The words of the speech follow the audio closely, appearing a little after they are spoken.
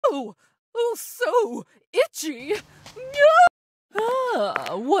Oh, oh, so itchy.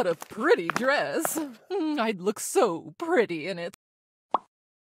 Ah, what a pretty dress. I'd look so pretty in it.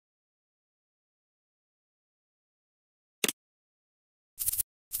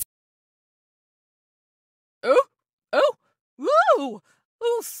 Oh, oh, whoa,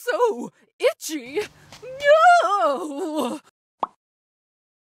 oh, so itchy. No!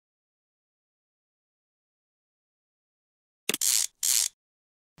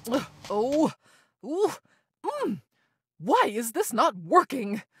 Oh, ooh, why is this not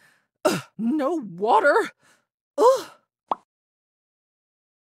working? No water? Ugh.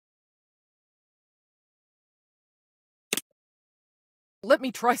 Let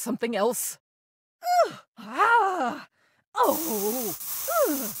me try something else. Ah! Oh!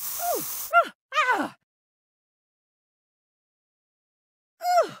 Ah!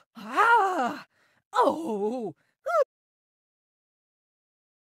 Ah! Oh!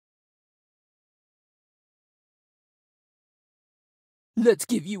 Let's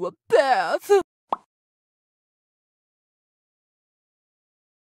give you a bath.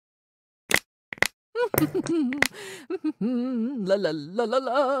 La la la la la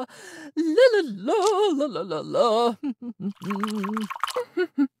la la la la la la.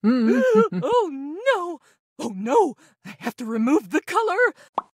 Oh no! Oh no! I have to remove the color.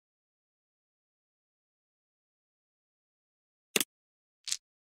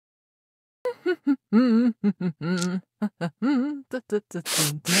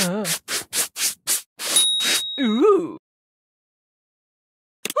 Ooh!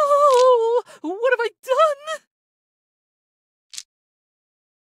 Oh! What have I done?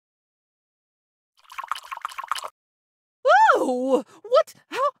 Oh! What?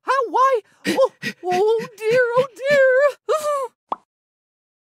 How, why? Oh, oh dear, oh dear! Oh!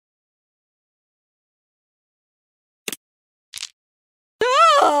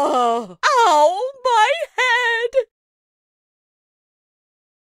 Ow! My head!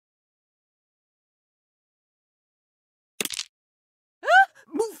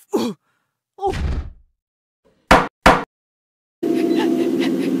 Oh!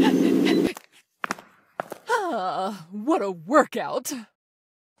 Ah, what a workout!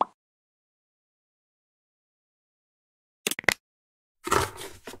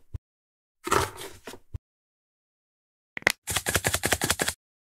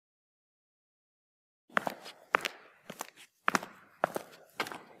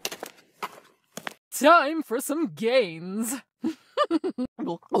 Time for some gains.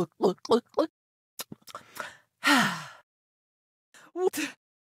 What?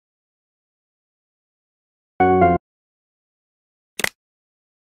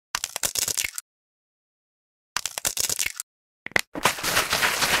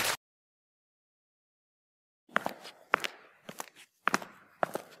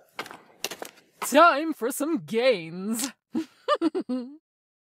 Time for some gains.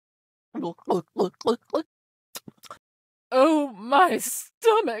 Oh, my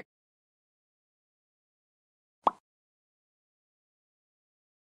stomach.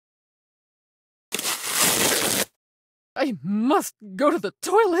 I must go to the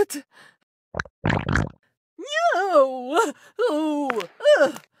toilet. No! Oh!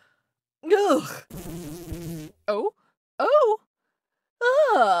 Ugh! Ugh! Oh! Oh!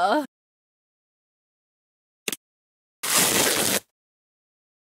 Ah!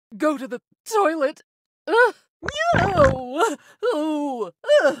 Go to the toilet. No! Oh!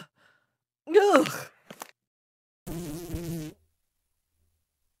 Ugh! Ugh!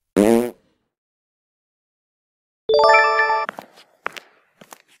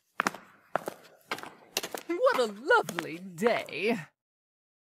 What a lovely day.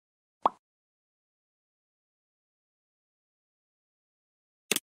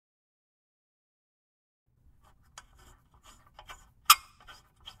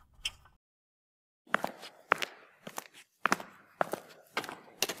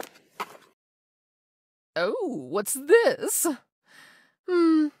 Oh, what's this?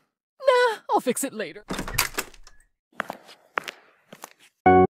 Nah, I'll fix it later.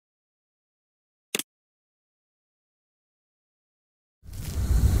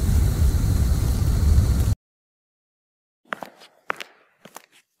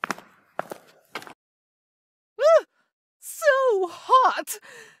 So hot!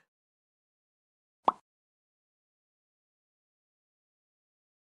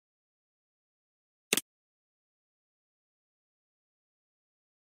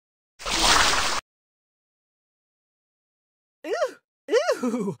 Ew!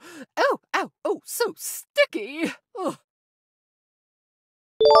 Ew! Oh, ow, oh, so sticky! Ugh.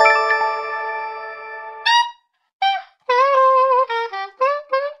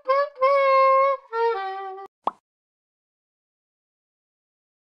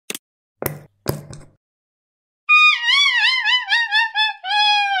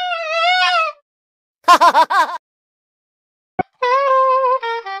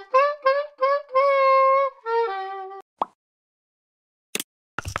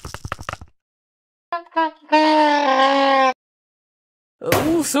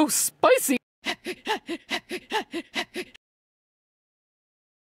 Oh, so spicy!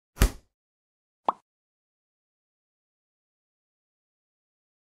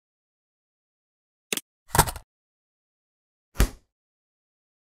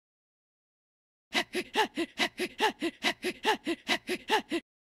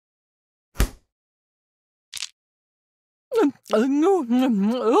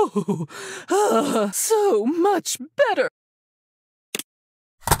 So much better!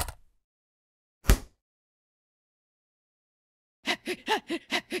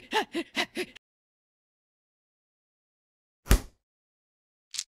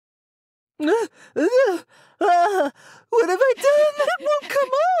 What have I done? It won't come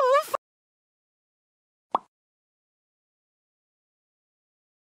off!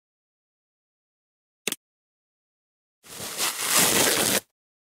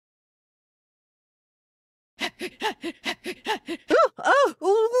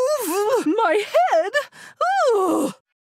 My head! Oh.